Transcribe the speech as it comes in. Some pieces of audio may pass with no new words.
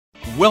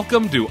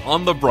Welcome to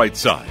On the Bright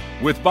Side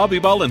with Bobby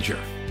Bollinger,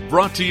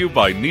 brought to you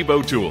by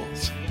Nebo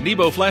Tools.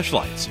 Nebo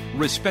flashlights,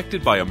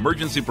 respected by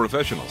emergency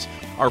professionals,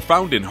 are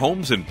found in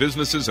homes and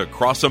businesses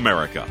across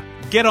America.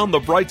 Get on the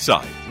bright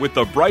side with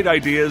the bright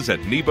ideas at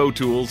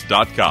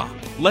nebotools.com.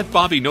 Let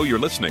Bobby know you're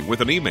listening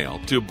with an email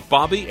to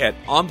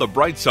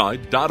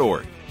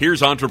bobby@onthebrightside.org.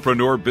 Here's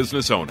entrepreneur,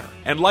 business owner,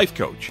 and life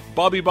coach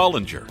Bobby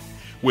Bollinger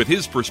with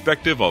his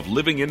perspective of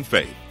living in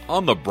faith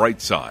on the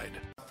bright side.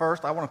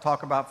 First, I want to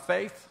talk about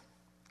faith,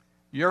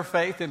 your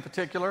faith in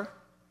particular.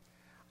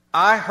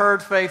 I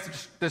heard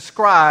faith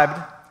described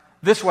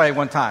this way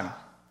one time.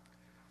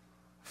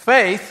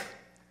 Faith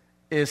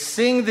is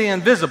seeing the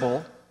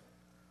invisible,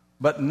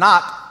 but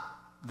not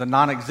the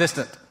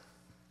non-existent.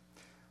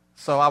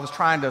 So I was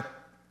trying to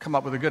come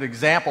up with a good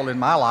example in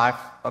my life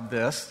of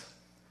this,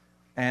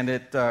 and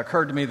it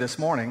occurred to me this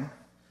morning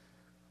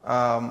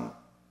that,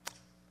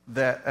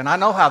 and I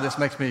know how this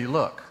makes me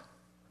look,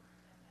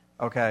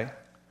 okay,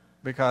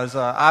 because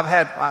I've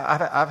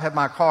had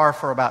my car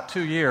for about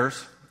 2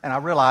 years, and I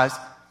realized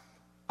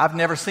I've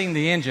never seen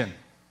the engine.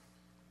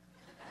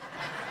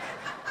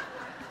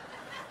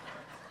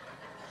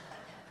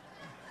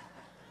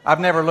 I've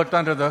never looked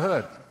under the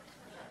hood.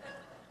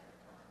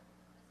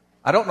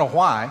 I don't know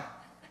why,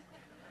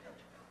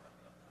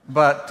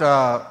 but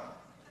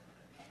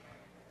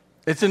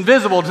it's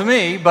invisible to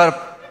me,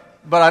 but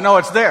I know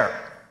it's there.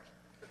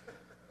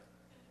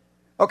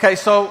 Okay,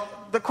 so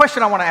the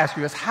question I want to ask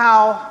you is,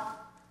 how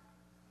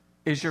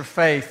is your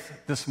faith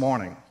this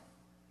morning?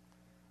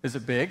 Is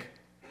it big?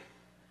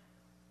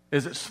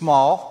 Is it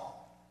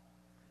small?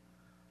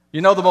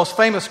 You know, the most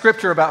famous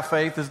scripture about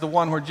faith is the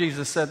one where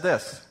Jesus said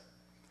this: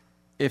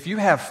 if you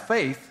have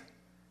faith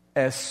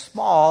as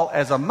small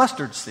as a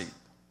mustard seed,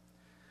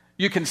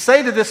 you can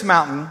say to this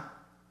mountain,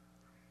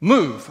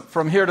 move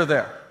from here to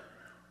there,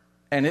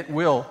 and it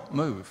will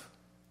move.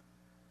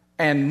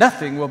 And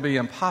nothing will be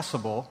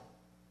impossible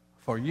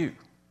for you.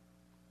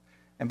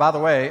 And by the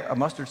way, a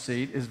mustard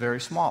seed is very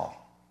small.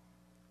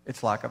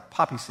 It's like a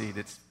poppy seed.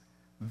 It's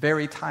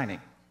very tiny.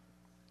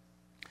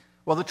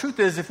 Well, the truth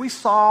is, if we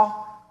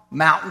saw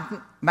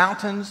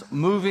mountains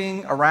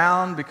moving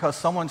around because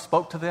someone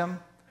spoke to them,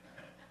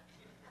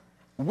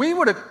 we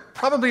would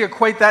probably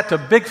equate that to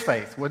big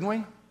faith, wouldn't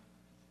we?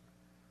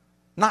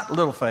 Not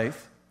little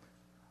faith.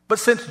 But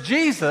since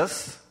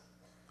Jesus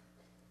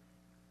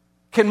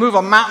can move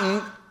a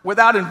mountain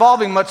without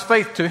involving much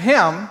faith to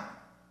him,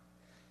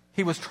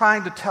 he was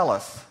trying to tell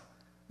us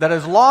that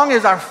as long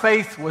as our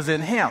faith was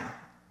in him,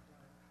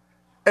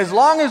 as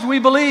long as we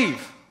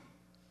believe,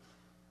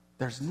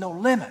 there's no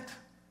limit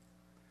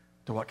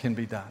to what can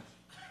be done.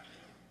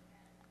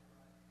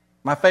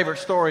 My favorite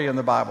story in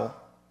the Bible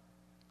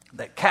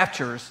that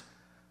captures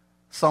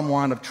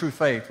someone of true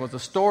faith was the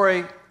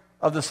story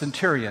of the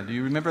centurion. Do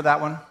you remember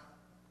that one?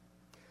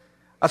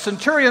 A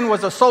centurion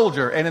was a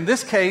soldier, and in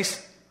this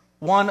case,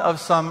 one of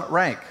some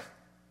rank.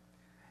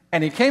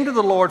 And he came to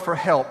the Lord for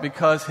help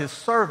because his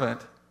servant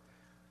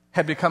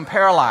had become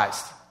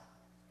paralyzed,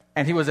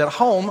 and he was at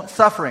home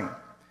suffering.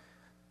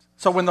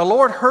 So when the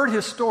Lord heard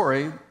his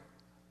story,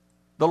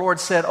 the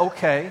Lord said,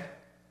 okay,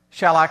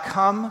 shall I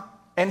come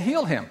and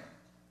heal him?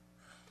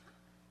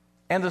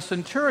 And the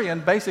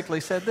centurion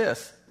basically said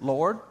this: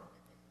 Lord,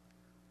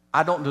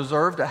 I don't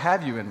deserve to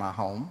have you in my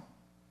home,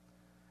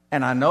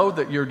 and I know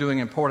that you're doing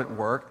important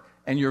work,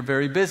 and you're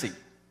very busy.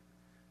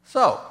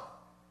 So,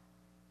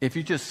 if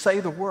you just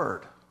say the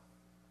word,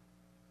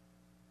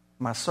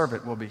 my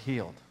servant will be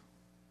healed.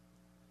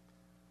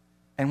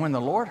 And when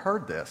the Lord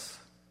heard this,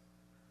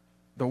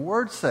 the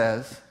word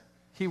says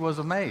he was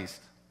amazed.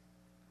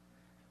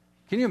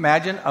 Can you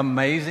imagine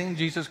amazing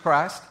Jesus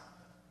Christ?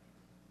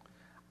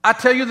 I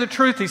tell you the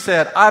truth, he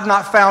said, I've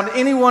not found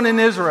anyone in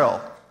Israel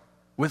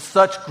with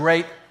such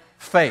great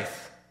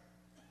faith.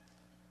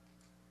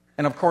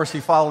 And of course,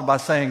 he followed by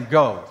saying,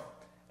 go,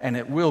 and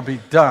it will be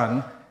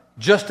done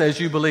just as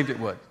you believed it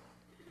would.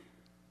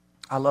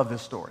 I love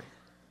this story.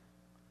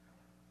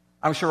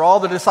 I'm sure all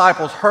the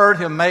disciples heard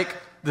him make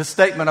this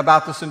statement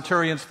about the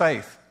centurion's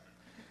faith.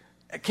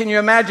 Can you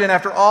imagine,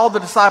 after all the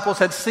disciples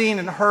had seen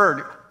and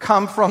heard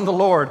come from the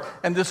Lord,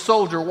 and this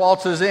soldier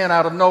waltzes in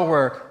out of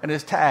nowhere and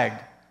is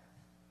tagged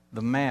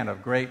the man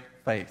of great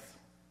faith?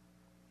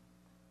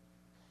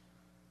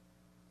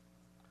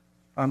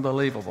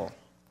 Unbelievable.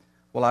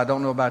 Well, I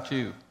don't know about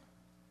you,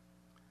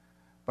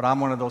 but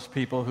I'm one of those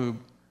people who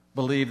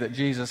believe that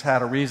Jesus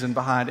had a reason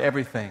behind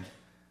everything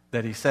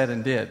that he said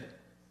and did.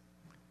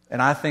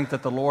 And I think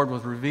that the Lord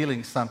was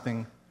revealing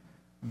something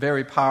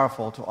very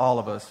powerful to all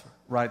of us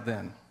right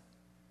then.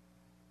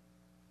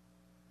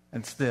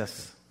 And it's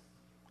this: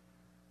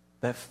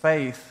 that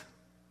faith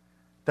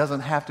doesn't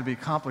have to be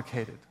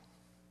complicated.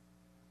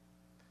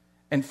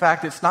 In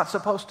fact, it's not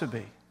supposed to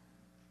be.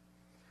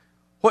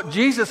 What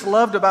Jesus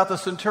loved about the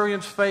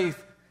centurion's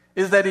faith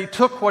is that he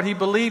took what he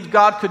believed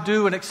God could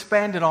do and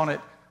expanded on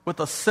it with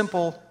a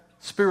simple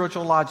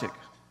spiritual logic.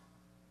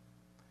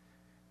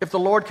 If the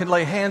Lord can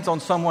lay hands on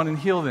someone and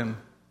heal them,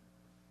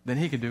 then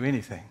he can do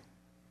anything.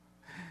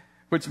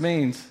 Which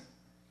means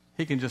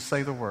he can just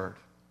say the word,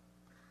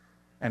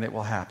 and it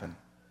will happen.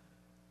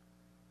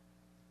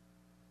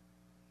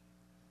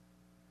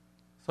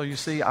 So you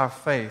see, our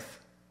faith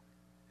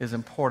is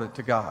important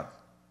to God.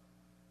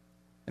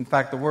 In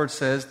fact, the Word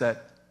says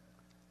that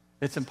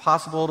it's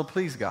impossible to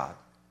please God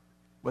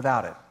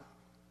without it.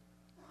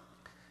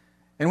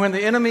 And when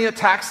the enemy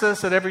attacks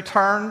us at every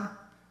turn,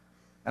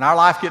 and our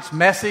life gets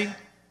messy,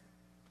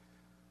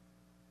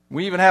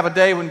 we even have a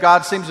day when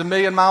God seems a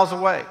million miles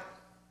away,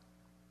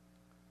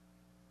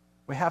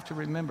 we have to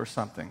remember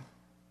something.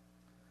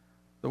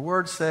 The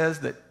Word says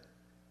that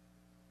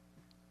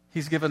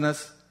He's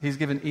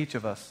given each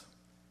of us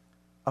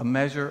a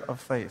measure of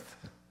faith.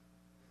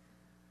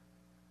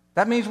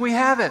 That means we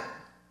have it.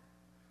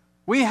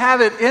 We have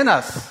it in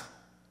us.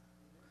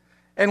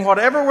 And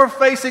whatever we're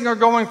facing or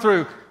going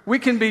through, we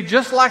can be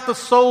just like the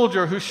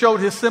soldier who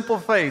showed his simple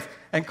faith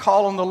and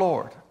call on the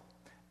Lord.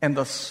 And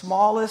the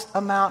smallest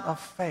amount of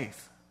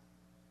faith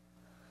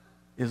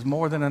is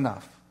more than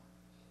enough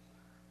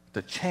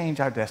to change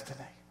our destiny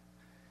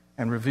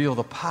and reveal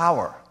the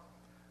power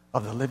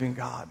of the living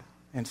God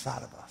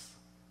inside of us.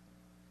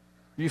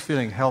 Are you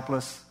feeling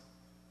helpless?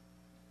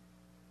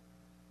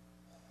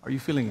 Are you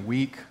feeling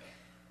weak?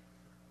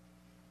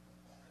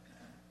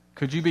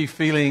 Could you be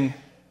feeling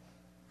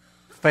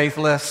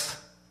faithless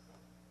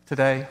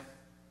today?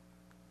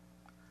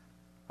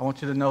 I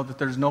want you to know that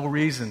there's no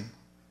reason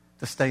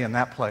to stay in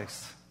that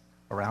place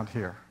around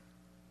here.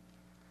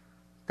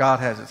 God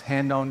has His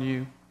hand on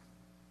you.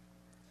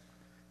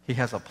 He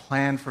has a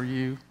plan for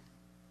you.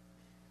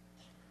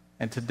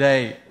 And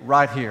today,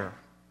 right here,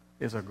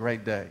 is a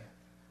great day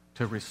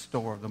to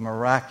restore the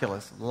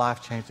miraculous,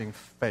 life-changing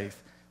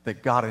faith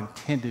that God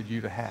intended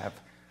you to have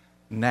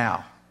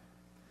now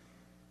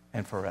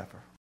and forever.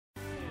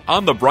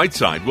 On the Bright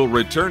Side will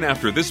return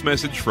after this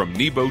message from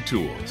Nebo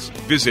Tools.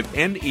 Visit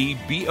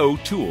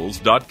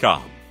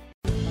nebotools.com.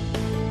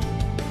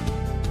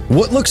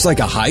 What looks like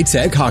a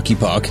high-tech hockey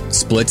puck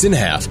splits in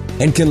half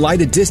and can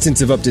light a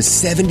distance of up to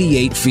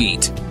 78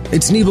 feet.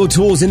 It's Nebo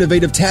Tools'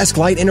 innovative task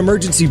light and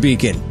emergency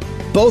beacon.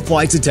 Both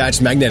lights attach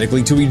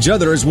magnetically to each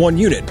other as one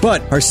unit,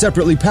 but are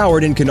separately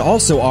powered and can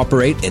also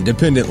operate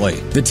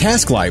independently. The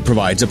task light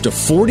provides up to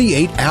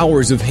 48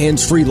 hours of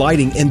hands-free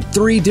lighting in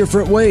 3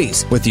 different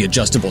ways, with the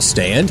adjustable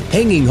stand,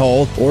 hanging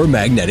hole, or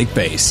magnetic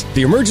base.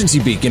 The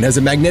emergency beacon has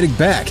a magnetic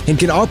back and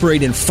can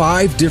operate in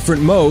 5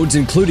 different modes,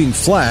 including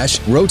flash,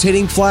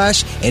 rotating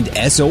flash, and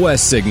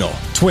SOS signal.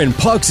 Twin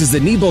Pucks is the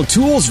Nebo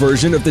Tools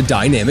version of the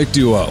Dynamic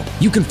Duo.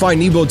 You can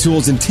find Nebo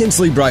Tools'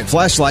 intensely bright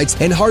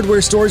flashlights in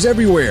hardware stores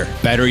everywhere,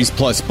 batteries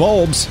plus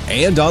bulbs,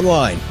 and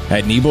online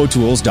at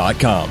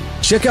nebotools.com.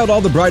 Check out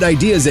all the bright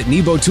ideas at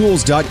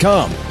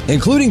nebotools.com,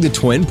 including the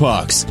Twin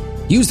Pucks.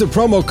 Use the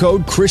promo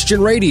code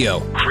Christian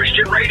Radio,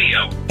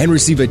 and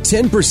receive a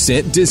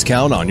 10%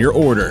 discount on your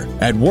order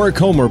at work,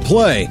 home, or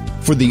play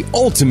for the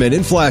ultimate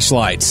in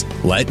flashlights.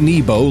 Let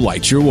Nebo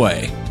light your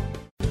way.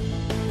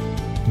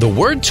 The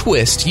word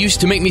twist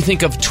used to make me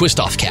think of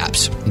twist-off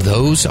caps.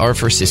 Those are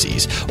for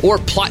sissies. Or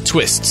plot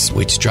twists,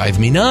 which drive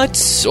me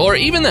nuts. Or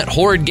even that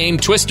horrid game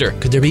Twister.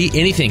 Could there be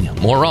anything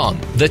more wrong?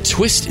 The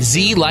Twist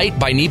Z light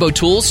by Nebo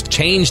Tools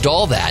changed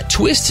all that.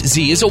 Twist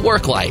Z is a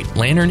work light,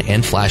 lantern,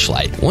 and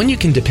flashlight. One you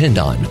can depend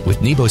on.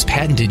 With Nebo's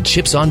patented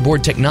chips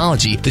onboard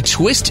technology, the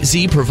Twist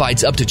Z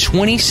provides up to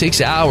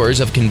 26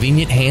 hours of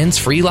convenient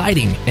hands-free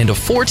lighting and a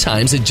 4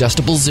 times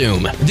adjustable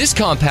zoom. This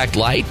compact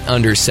light,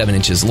 under 7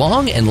 inches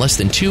long and less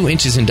than 2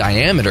 inches in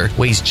diameter,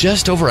 weighs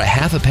just over a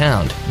half a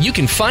pound. You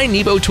can find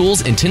Nebo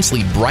Tools'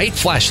 intensely bright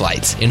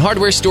flashlights in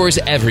hardware stores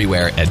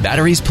everywhere at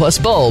Batteries Plus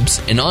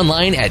Bulbs and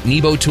online at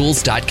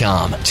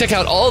nebotools.com. Check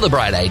out all the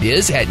bright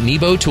ideas at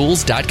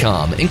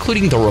nebotools.com,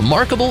 including the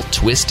remarkable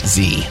Twist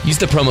Z. Use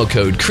the promo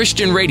code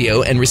Christian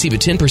Radio and receive a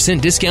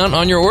 10% discount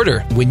on your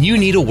order. When you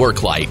need a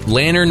work light,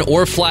 lantern,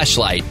 or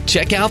flashlight,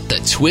 check out the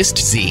Twist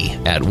Z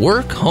at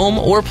work, home,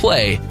 or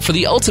play for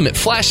the ultimate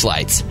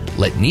flashlights.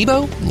 Let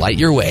Nebo light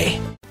your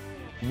way.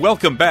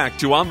 Welcome back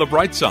to On the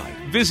Bright Side.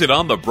 Visit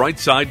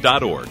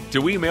onthebrightside.org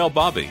to email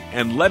Bobby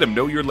and let him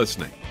know you're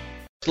listening.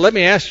 So let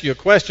me ask you a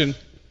question.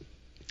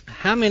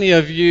 How many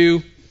of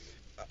you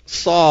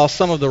saw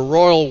some of the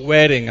royal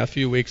wedding a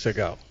few weeks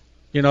ago?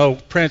 You know,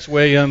 Prince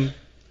William,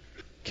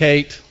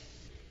 Kate.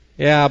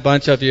 Yeah, a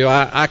bunch of you.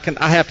 I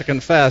have to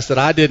confess that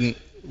I didn't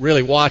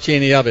really watch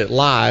any of it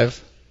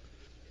live.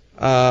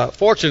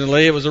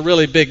 Fortunately, it was a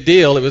really big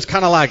deal. It was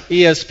kind of like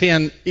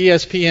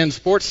ESPN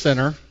Sports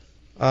Center.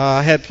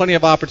 I had plenty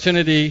of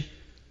opportunity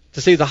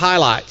to see the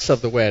highlights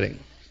of the wedding.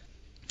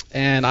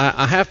 And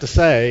I have to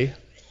say,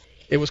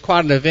 it was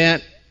quite an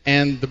event,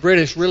 and the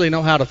British really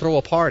know how to throw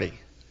a party.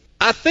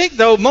 I think,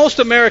 though, most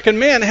American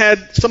men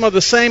had some of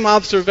the same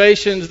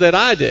observations that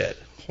I did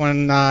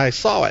when I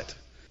saw it.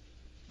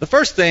 The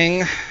first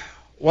thing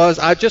was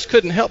I just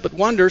couldn't help but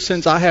wonder,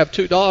 since I have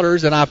 2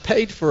 daughters and I've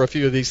paid for a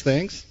few of these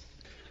things,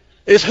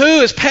 is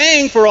who is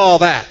paying for all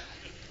that?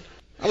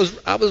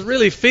 I was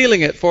really feeling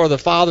it for the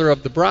father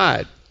of the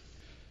bride.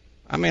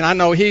 I mean, I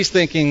know he's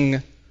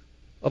thinking,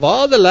 of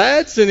all the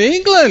lads in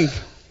England,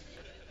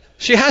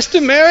 she has to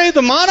marry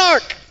the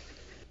monarch.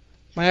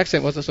 My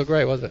accent wasn't so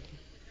great, was it?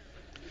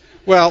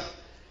 Well,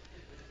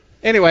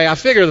 anyway, I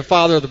figure the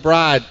father of the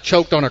bride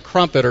choked on a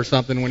crumpet or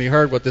something when he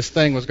heard what this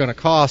thing was going to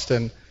cost.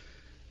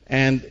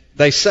 And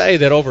they say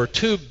that over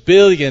 2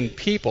 billion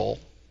people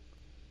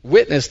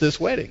witnessed this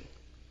wedding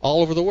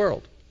all over the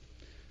world.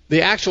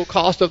 The actual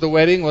cost of the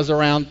wedding was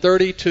around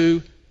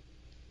 $32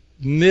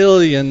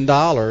 million.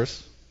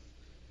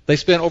 They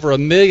spent over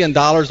 $1 million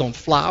on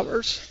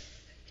flowers.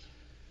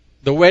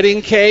 The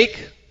wedding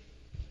cake,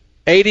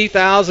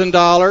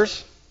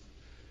 $80,000,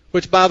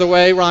 which, by the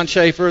way, Ron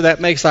Schaefer,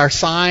 that makes our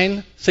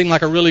sign seem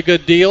like a really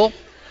good deal.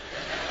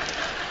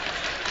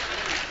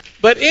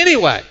 But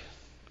anyway,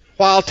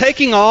 while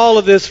taking all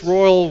of this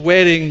royal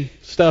wedding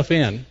stuff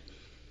in,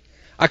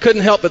 I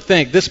couldn't help but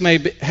think this may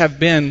have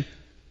been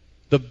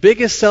the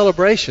biggest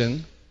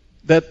celebration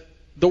that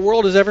the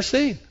world has ever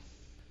seen.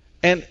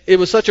 And it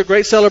was such a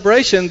great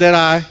celebration that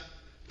I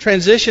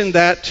transitioned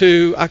that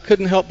to, I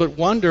couldn't help but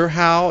wonder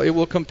how it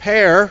will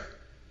compare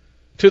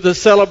to the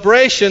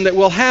celebration that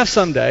we'll have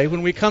someday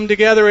when we come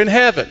together in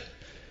heaven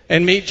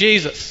and meet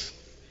Jesus.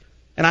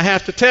 And I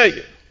have to tell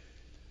you,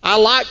 I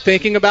like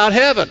thinking about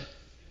heaven.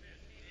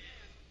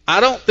 I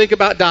don't think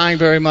about dying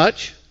very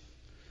much,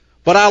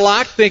 but I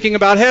like thinking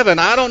about heaven.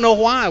 I don't know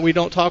why we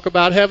don't talk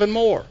about heaven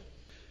more.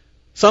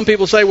 Some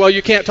people say, well,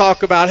 you can't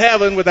talk about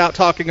heaven without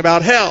talking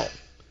about hell.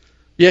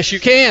 Yes, you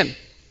can.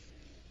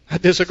 I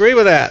disagree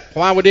with that.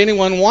 Why would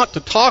anyone want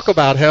to talk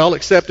about hell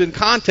except in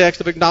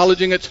context of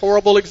acknowledging its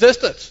horrible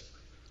existence?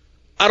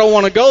 I don't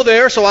want to go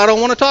there, so I don't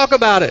want to talk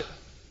about it.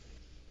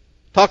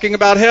 Talking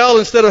about hell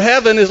instead of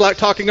heaven is like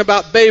talking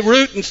about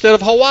Beirut instead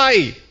of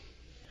Hawaii.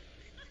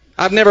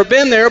 I've never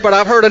been there, but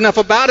I've heard enough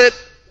about it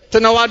to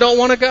know I don't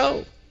want to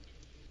go.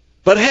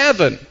 But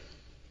heaven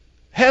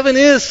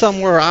is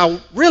somewhere I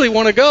really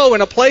want to go,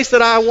 and a place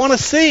that I want to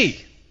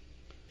see.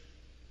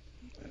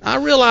 I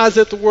realize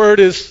that the word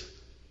is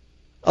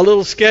a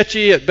little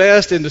sketchy at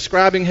best in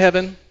describing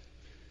heaven,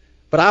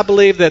 but I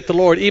believe that the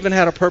Lord even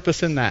had a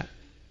purpose in that.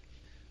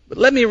 But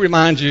let me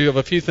remind you of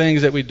a few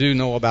things that we do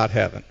know about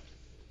heaven.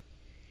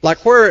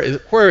 Like, where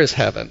is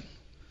heaven?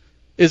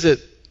 Is it,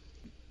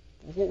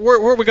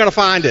 where are we going to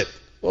find it?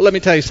 Well, let me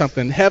tell you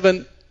something.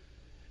 Heaven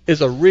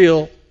is a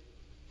real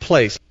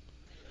place.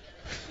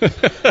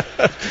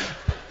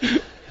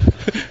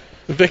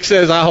 Vic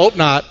says, I hope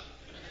not.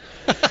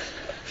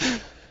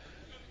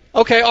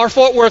 Okay, or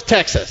Fort Worth,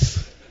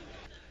 Texas.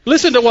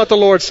 Listen to what the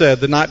Lord said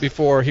the night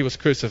before he was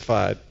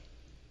crucified.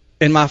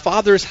 In my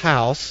Father's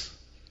house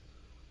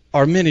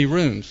are many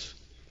rooms.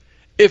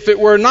 If it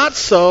were not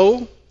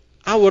so,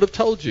 I would have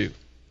told you.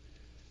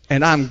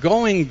 And I'm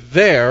going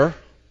there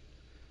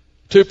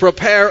to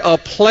prepare a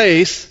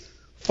place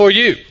for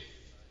you.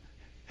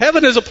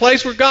 Heaven is a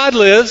place where God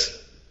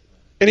lives,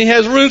 and he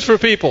has rooms for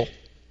people,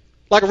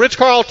 like a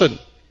Ritz-Carlton.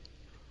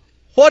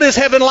 What is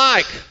heaven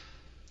like?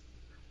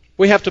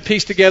 We have to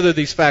piece together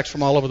these facts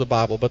from all over the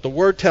Bible, but the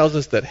Word tells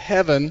us that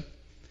heaven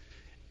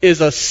is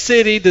a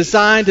city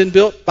designed and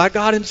built by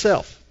God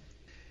himself.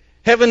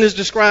 Heaven is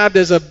described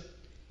as a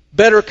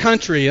better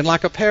country and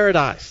like a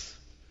paradise.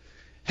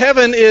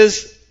 Heaven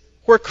is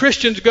where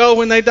Christians go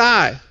when they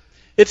die.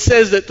 It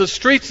says that the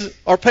streets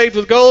are paved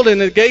with gold and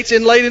the gates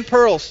inlaid in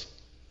pearls.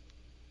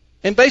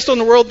 And based on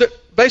the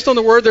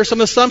Word, there's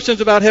some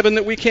assumptions about heaven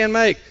that we can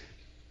make.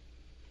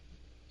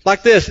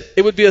 Like this,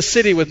 it would be a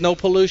city with no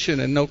pollution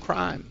and no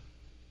crime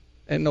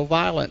and no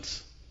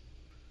violence,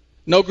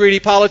 no greedy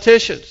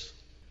politicians,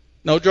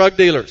 no drug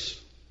dealers.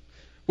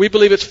 We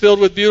believe it's filled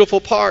with beautiful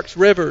parks,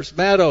 rivers,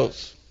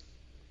 meadows,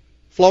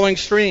 flowing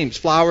streams,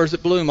 flowers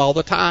that bloom all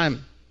the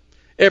time,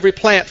 every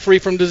plant free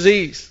from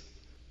disease.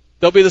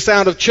 There'll be the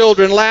sound of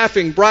children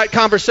laughing, bright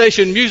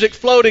conversation, music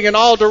floating in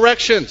all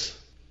directions.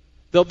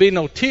 There'll be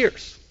no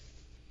tears,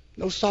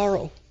 no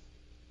sorrow,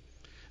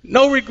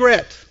 no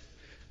regret,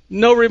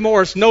 no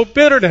remorse, no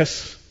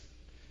bitterness,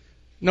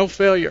 no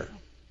failure,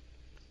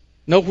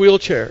 no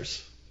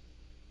wheelchairs,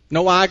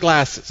 no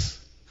eyeglasses,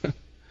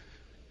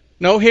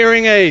 no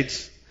hearing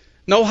aids,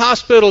 no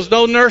hospitals,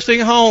 no nursing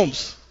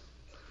homes,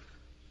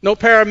 no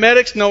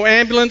paramedics, no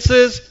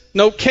ambulances,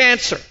 no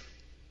cancer,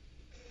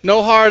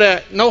 no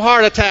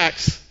heart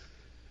attacks,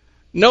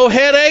 no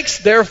headaches,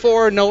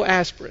 therefore no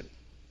aspirin.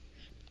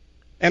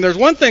 And there's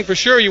one thing for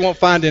sure you won't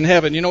find in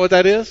heaven. You know what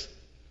that is?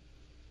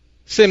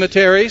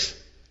 Cemeteries.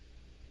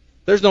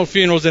 There's no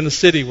funerals in the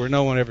city where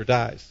no one ever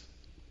dies.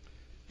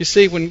 You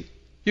see, when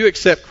you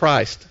accept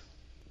Christ,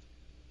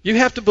 you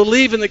have to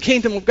believe in the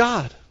kingdom of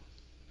God.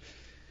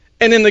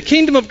 And in the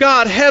kingdom of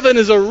God, heaven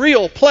is a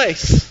real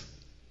place.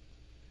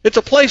 It's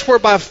a place where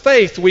by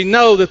faith we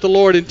know that the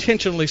Lord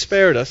intentionally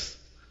spared us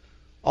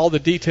all the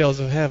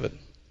details of heaven.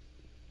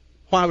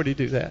 Why would he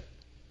do that?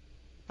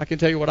 I can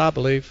tell you what I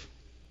believe.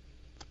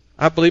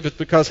 I believe it's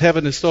because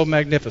heaven is so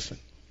magnificent,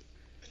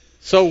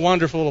 so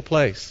wonderful a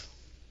place.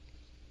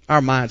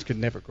 Our minds could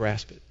never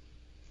grasp it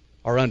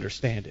or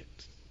understand it.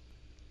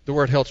 The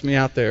word helps me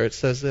out there. It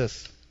says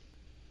this.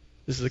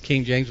 This is the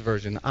King James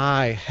Version.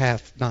 Eye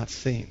hath not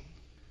seen,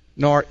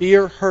 nor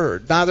ear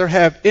heard, neither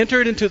have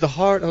entered into the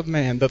heart of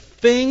man the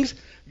things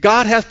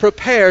God hath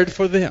prepared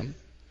for them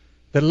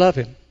that love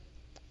him.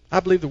 I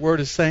believe the Word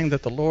is saying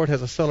that the Lord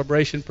has a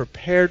celebration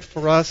prepared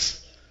for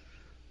us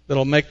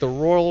that'll make the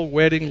royal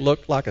wedding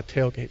look like a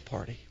tailgate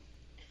party.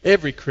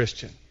 Every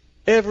Christian,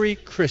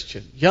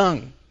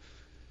 young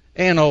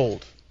and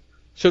old,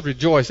 should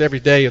rejoice every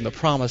day in the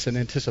promise and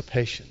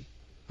anticipation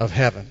of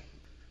heaven.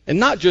 And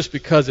not just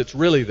because it's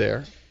really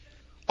there,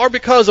 or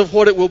because of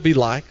what it will be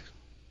like,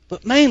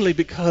 but mainly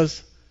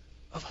because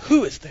of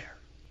who is there.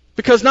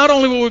 Because not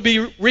only will we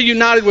be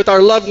reunited with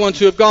our loved ones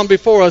who have gone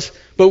before us,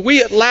 but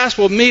we at last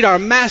will meet our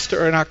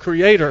Master and our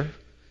Creator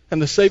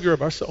and the Savior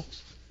of our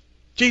souls.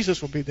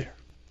 Jesus will be there.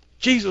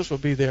 Jesus will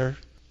be there.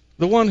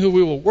 The one who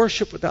we will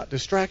worship without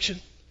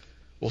distraction,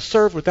 will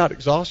serve without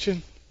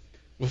exhaustion,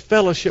 will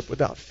fellowship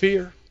without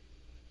fear,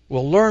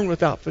 will learn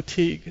without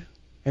fatigue,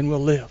 and will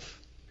live.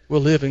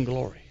 Will live in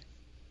glory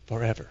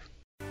forever.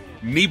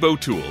 Nebo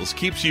Tools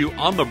keeps you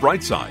on the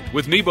bright side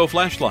with Nebo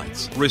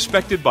flashlights,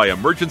 respected by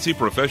emergency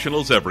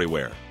professionals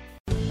everywhere.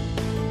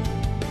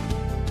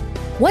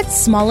 What's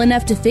small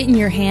enough to fit in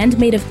your hand,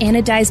 made of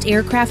anodized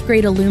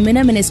aircraft-grade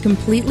aluminum and is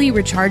completely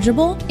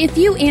rechargeable? If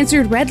you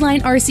answered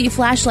Redline RC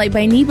Flashlight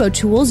by Nebo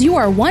Tools, you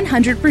are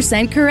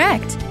 100%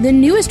 correct. The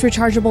newest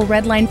rechargeable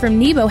Redline from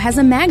Nebo has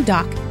a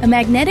MagDock, a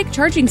magnetic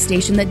charging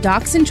station that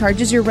docks and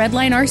charges your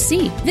Redline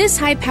RC. This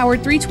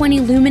high-powered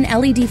 320-lumen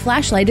LED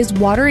flashlight is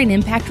water and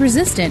impact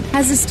resistant,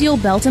 has a steel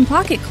belt and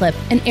pocket clip,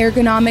 an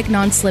ergonomic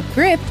non-slip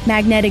grip,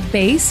 magnetic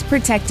base,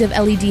 protective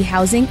LED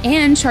housing,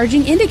 and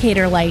charging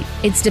indicator light.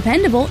 It's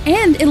dependable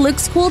and it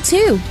looks cool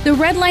too. The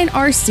Redline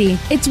RC.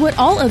 It's what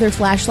all other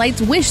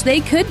flashlights wish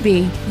they could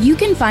be. You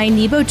can find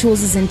Nebo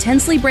Tools'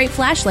 intensely bright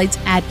flashlights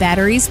at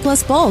Batteries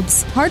Plus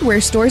Bulbs,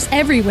 hardware stores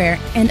everywhere,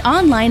 and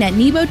online at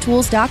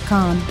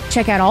nebotools.com.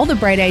 Check out all the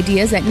bright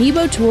ideas at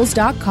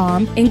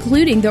nebotools.com,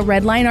 including the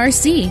Redline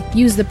RC.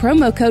 Use the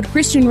promo code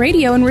Christian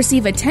Radio and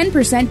receive a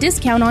 10%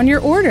 discount on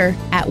your order.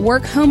 At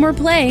work, home, or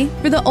play,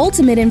 for the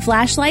ultimate in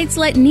flashlights,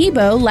 let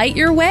Nebo light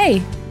your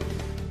way.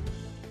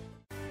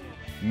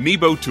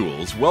 Nebo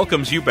Tools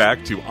welcomes you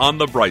back to On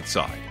the Bright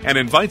Side and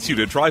invites you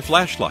to try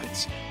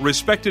flashlights,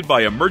 respected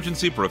by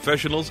emergency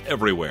professionals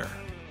everywhere.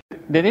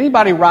 Did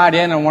anybody ride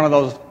in on one of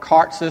those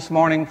carts this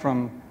morning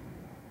from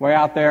way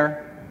out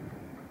there?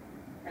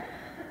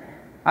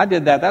 I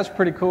did that. That's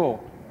pretty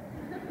cool.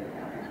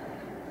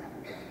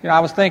 You know, I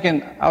was thinking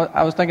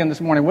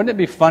this morning, wouldn't it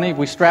be funny if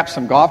we strapped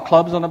some golf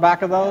clubs on the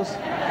back of those?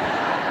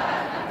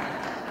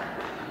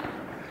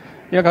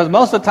 You know, because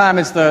most of the time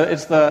it's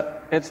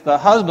the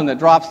husband that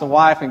drops the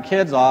wife and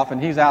kids off,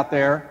 and he's out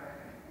there.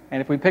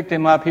 And if we picked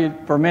him up,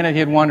 for a minute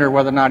he'd wonder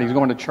whether or not he's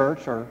going to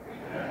church or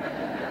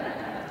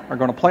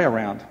going to play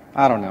around.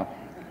 I don't know.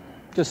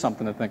 Just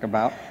something to think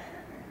about.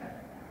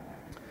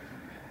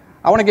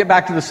 I want to get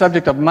back to the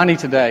subject of money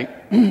today.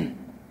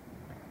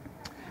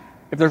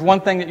 If there's one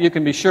thing that you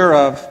can be sure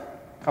of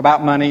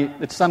about money,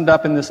 it's summed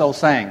up in this old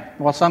saying.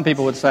 Well, some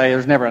people would say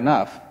there's never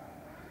enough.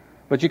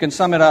 But you can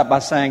sum it up by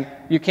saying,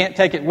 you can't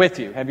take it with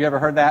you. Have you ever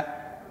heard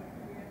that?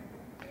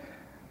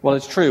 Well,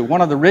 it's true.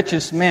 One of the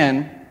richest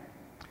men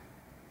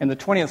in the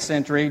 20th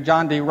century,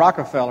 John D.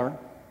 Rockefeller,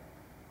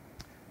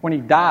 when he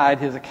died,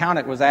 his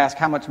accountant was asked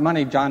how much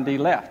money John D.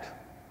 left.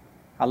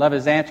 I love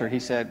his answer. He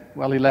said,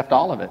 well, he left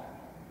all of it.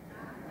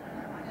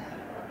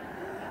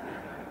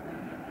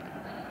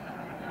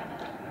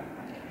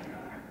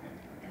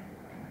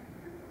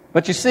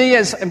 But you see,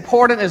 as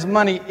important as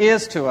money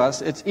is to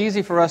us, it's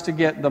easy for us to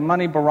get the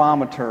money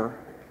barometer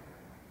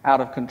out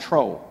of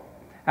control.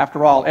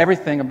 After all,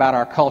 everything about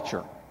our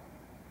culture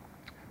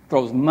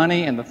throws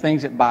money and the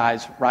things it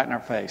buys right in our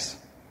face.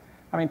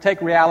 I mean,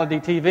 take reality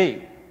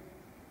TV.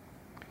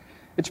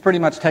 It's pretty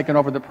much taken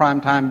over the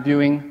primetime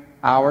viewing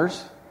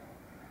hours.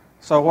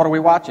 So what are we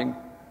watching?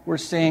 We're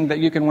seeing that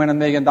you can win $1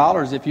 million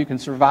if you can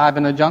survive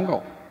in a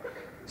jungle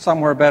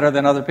somewhere better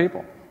than other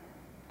people.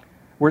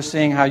 We're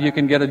seeing how you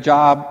can get a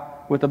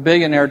job with a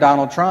billionaire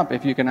Donald Trump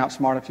if you can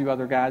outsmart a few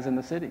other guys in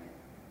the city.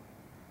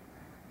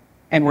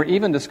 And we're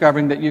even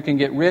discovering that you can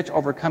get rich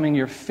overcoming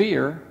your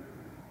fear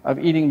of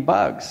eating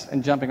bugs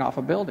and jumping off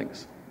of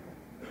buildings.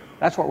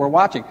 That's what we're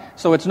watching.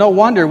 So it's no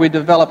wonder we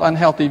develop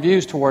unhealthy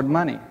views toward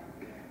money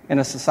in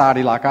a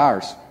society like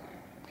ours.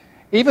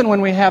 Even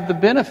when we have the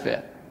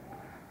benefit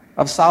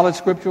of solid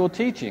scriptural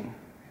teaching,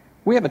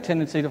 we have a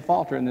tendency to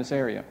falter in this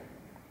area.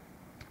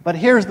 But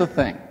here's the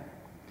thing.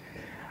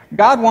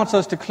 God wants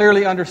us to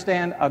clearly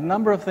understand a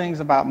number of things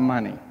about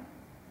money.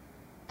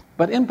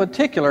 But in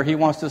particular, He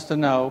wants us to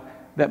know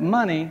that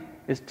money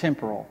is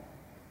temporal,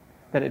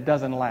 that it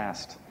doesn't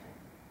last.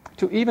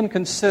 To even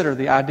consider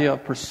the idea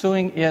of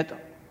pursuing it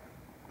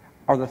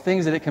or the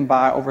things that it can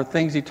buy over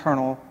things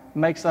eternal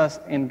makes us,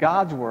 in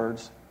God's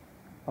words,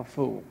 a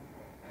fool.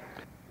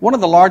 One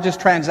of the largest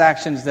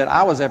transactions that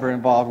I was ever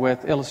involved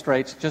with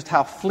illustrates just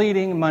how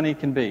fleeting money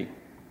can be.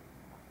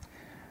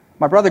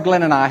 My brother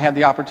Glenn and I had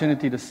the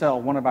opportunity to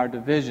sell one of our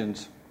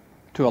divisions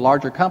to a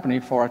larger company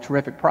for a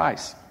terrific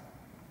price.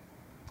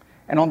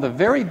 And on the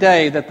very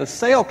day that the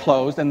sale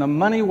closed and the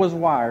money was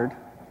wired,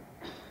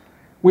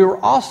 we were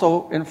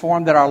also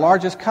informed that our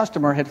largest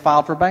customer had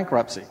filed for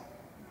bankruptcy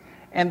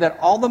and that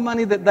all the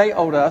money that they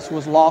owed us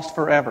was lost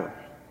forever.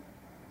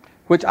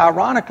 which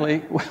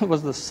ironically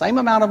was the same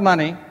amount of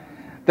money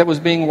that was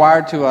being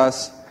wired to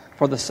us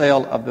for the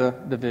sale of the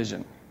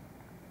division.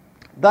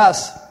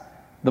 Thus,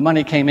 the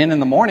money came in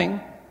the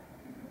morning.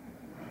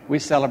 We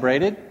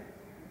celebrated.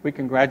 We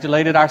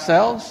congratulated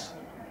ourselves.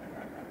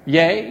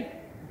 Yay.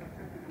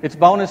 It's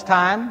bonus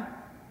time.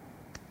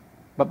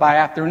 But by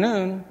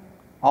afternoon,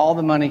 all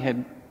the money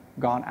had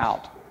gone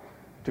out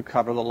to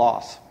cover the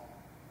loss.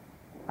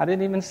 I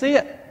didn't even see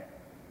it.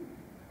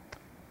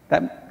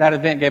 That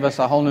event gave us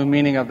a whole new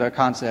meaning of the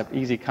concept,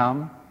 easy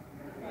come,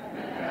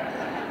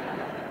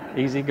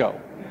 easy go.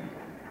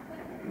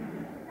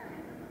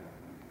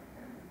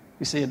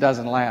 You see, it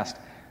doesn't last.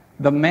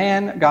 The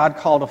man God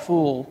called a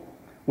fool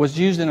was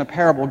used in a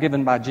parable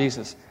given by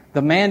Jesus.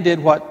 The man did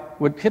what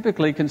would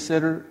typically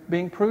consider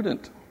being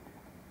prudent.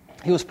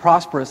 He was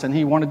prosperous and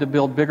he wanted to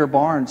build bigger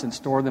barns and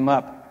store them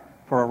up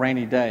for a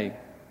rainy day.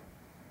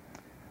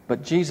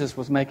 But Jesus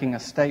was making a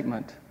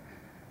statement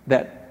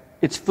that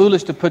it's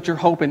foolish to put your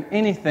hope in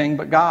anything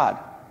but God.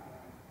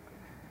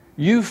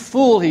 You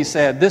fool, he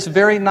said, this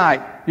very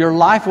night your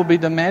life will be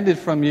demanded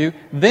from you.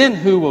 Then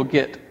who will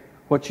get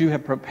what you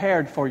have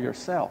prepared for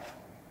yourself?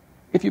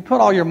 If you put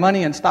all your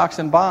money in stocks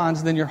and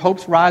bonds, then your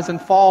hopes rise and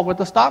fall with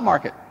the stock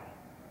market.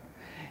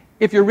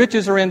 If your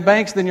riches are in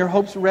banks, then your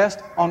hopes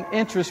rest on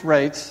interest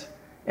rates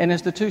and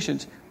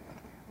institutions.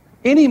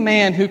 Any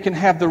man who can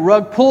have the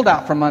rug pulled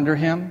out from under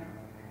him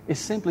is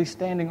simply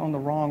standing on the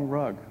wrong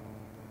rug.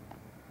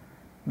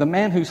 The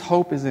man whose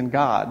hope is in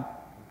God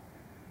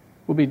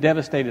will be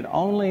devastated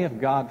only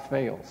if God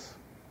fails.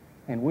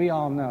 And we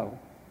all know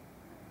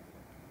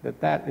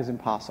that that is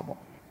impossible.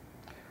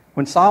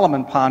 When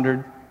Solomon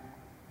pondered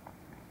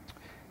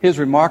his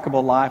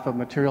remarkable life of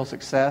material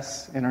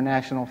success,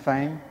 international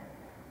fame,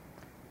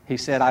 he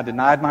said, I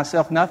denied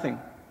myself nothing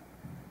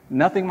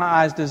my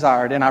eyes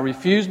desired, and I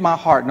refused my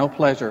heart no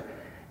pleasure.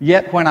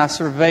 Yet when I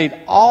surveyed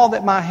all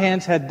that my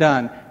hands had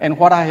done and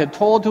what I had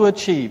toiled to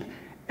achieve,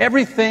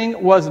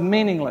 everything was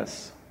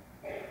meaningless.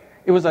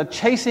 It was a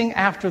chasing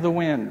after the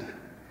wind.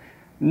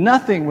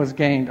 Nothing was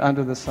gained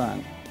under the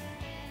sun.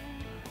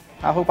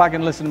 I hope I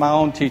can listen to my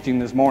own teaching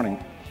this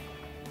morning.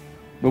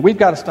 But we've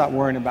got to stop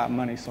worrying about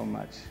money so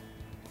much.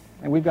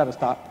 And we've got to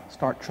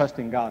start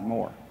trusting God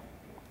more.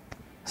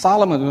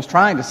 Solomon was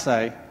trying to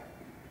say,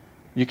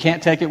 you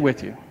can't take it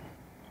with you.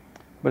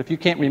 But if you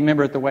can't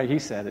remember it the way he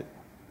said it,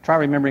 try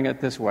remembering it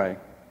this way.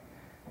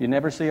 You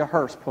never see a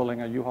hearse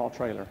pulling a U-Haul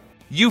trailer.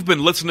 You've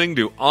been listening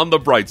to On the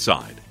Bright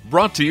Side,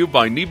 brought to you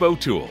by Nebo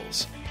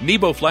Tools.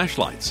 Nebo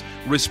flashlights,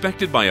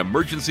 respected by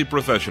emergency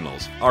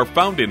professionals, are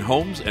found in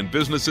homes and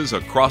businesses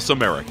across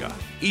America.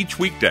 Each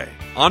weekday,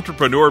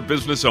 entrepreneur,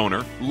 business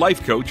owner,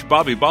 life coach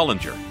Bobby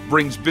Bollinger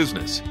brings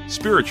business,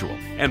 spiritual,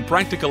 and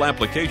practical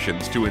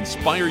applications to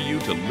inspire you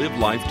to live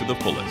life to the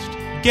fullest.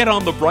 Get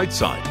on the bright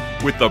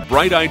side with the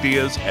bright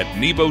ideas at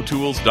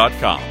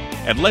nebotools.com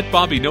and let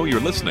Bobby know you're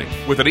listening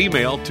with an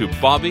email to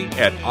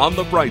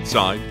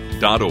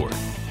bobby@onthebrightside.org.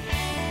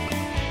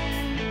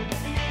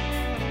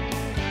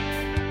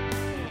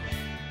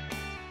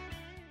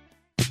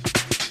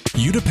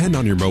 You depend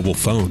on your mobile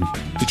phone.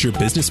 It's your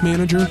business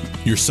manager,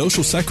 your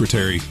social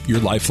secretary, your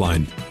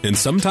lifeline, and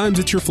sometimes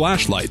it's your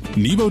flashlight.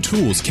 Nebo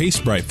Tools Case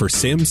Bright for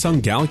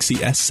Samsung Galaxy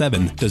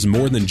S7 does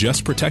more than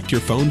just protect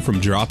your phone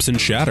from drops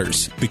and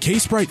shatters. The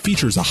Case Bright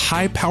features a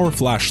high-power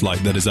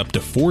flashlight that is up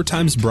to 4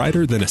 times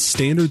brighter than a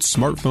standard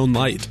smartphone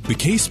light. The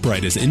Case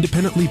Bright is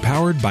independently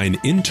powered by an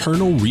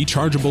internal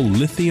rechargeable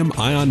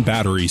lithium-ion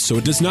battery, so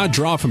it does not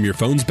draw from your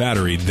phone's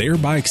battery,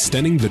 thereby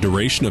extending the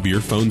duration of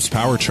your phone's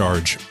power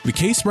charge. The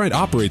Case Bright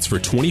operates for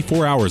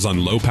 24 hours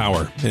on low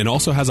power and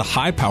also has a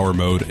high power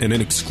mode and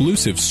an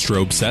exclusive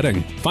strobe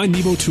setting. Find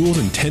Nebo Tools'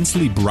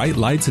 intensely bright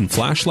lights and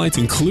flashlights,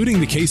 including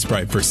the Case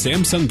Bright for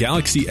Samsung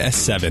Galaxy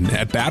S7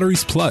 at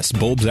Batteries Plus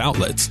Bulbs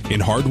outlets, in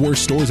hardware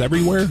stores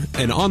everywhere,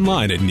 and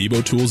online at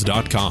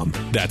nebotools.com.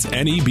 That's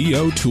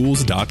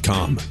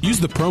nebotools.com. Use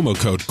the promo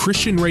code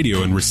Christian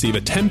Radio and receive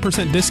a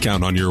 10%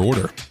 discount on your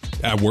order.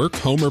 At work,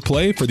 home, or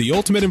play, for the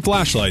ultimate in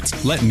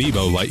flashlights, let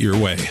Nebo light your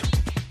way.